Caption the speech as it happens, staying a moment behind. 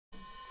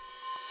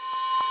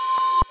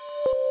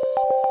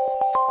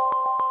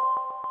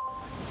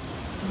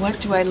What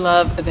do I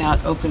love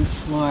about open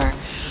floor?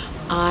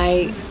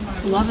 I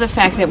love the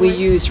fact that we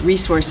use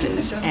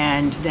resources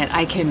and that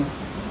I can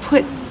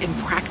put in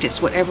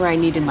practice whatever I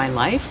need in my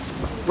life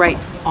right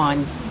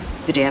on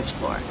the dance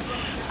floor.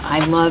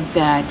 I love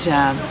that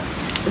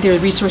there are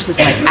resources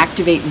like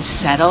Activate and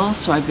Settle,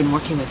 so I've been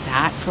working with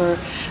that for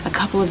a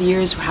couple of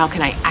years. How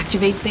can I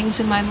activate things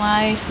in my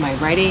life, my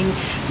writing,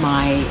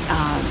 my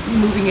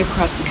moving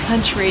across the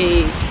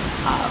country,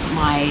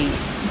 my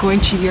going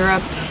to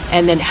Europe,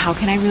 and then how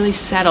can I really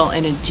settle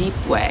in a deep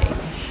way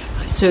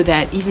so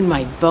that even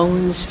my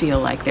bones feel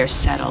like they're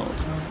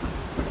settled.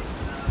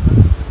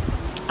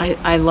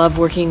 I love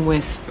working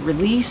with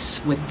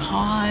release, with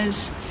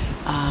pause,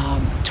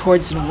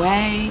 towards and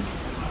away.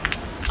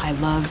 I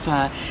love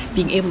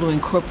being able to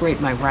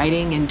incorporate my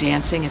writing and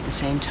dancing at the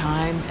same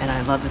time, and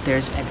I love that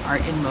there's an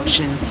art in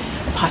motion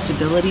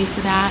possibility for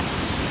that.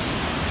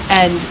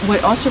 And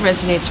what also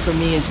resonates for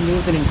me is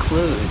move and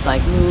include,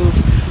 like move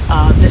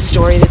the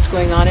story that's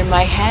going on in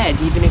my head,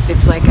 even if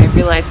it's like I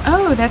realize,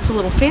 oh, that's a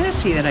little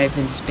fantasy that I've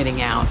been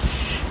spinning out.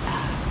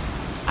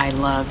 I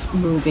love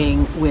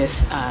moving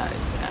with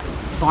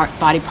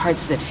body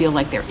parts that feel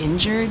like they're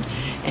injured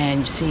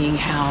and seeing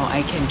how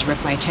I can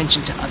direct my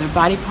attention to other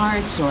body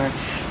parts or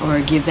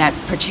give that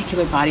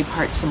particular body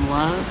part some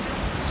love.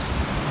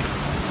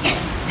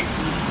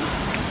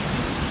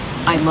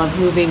 I love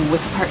moving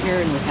with a partner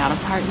and without a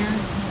partner.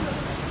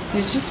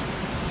 There's just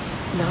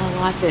not a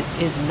lot that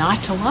is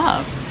not to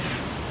love.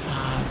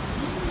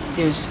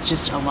 There's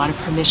just a lot of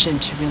permission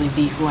to really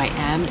be who I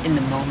am in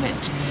the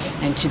moment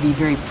and to be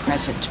very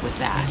present with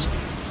that.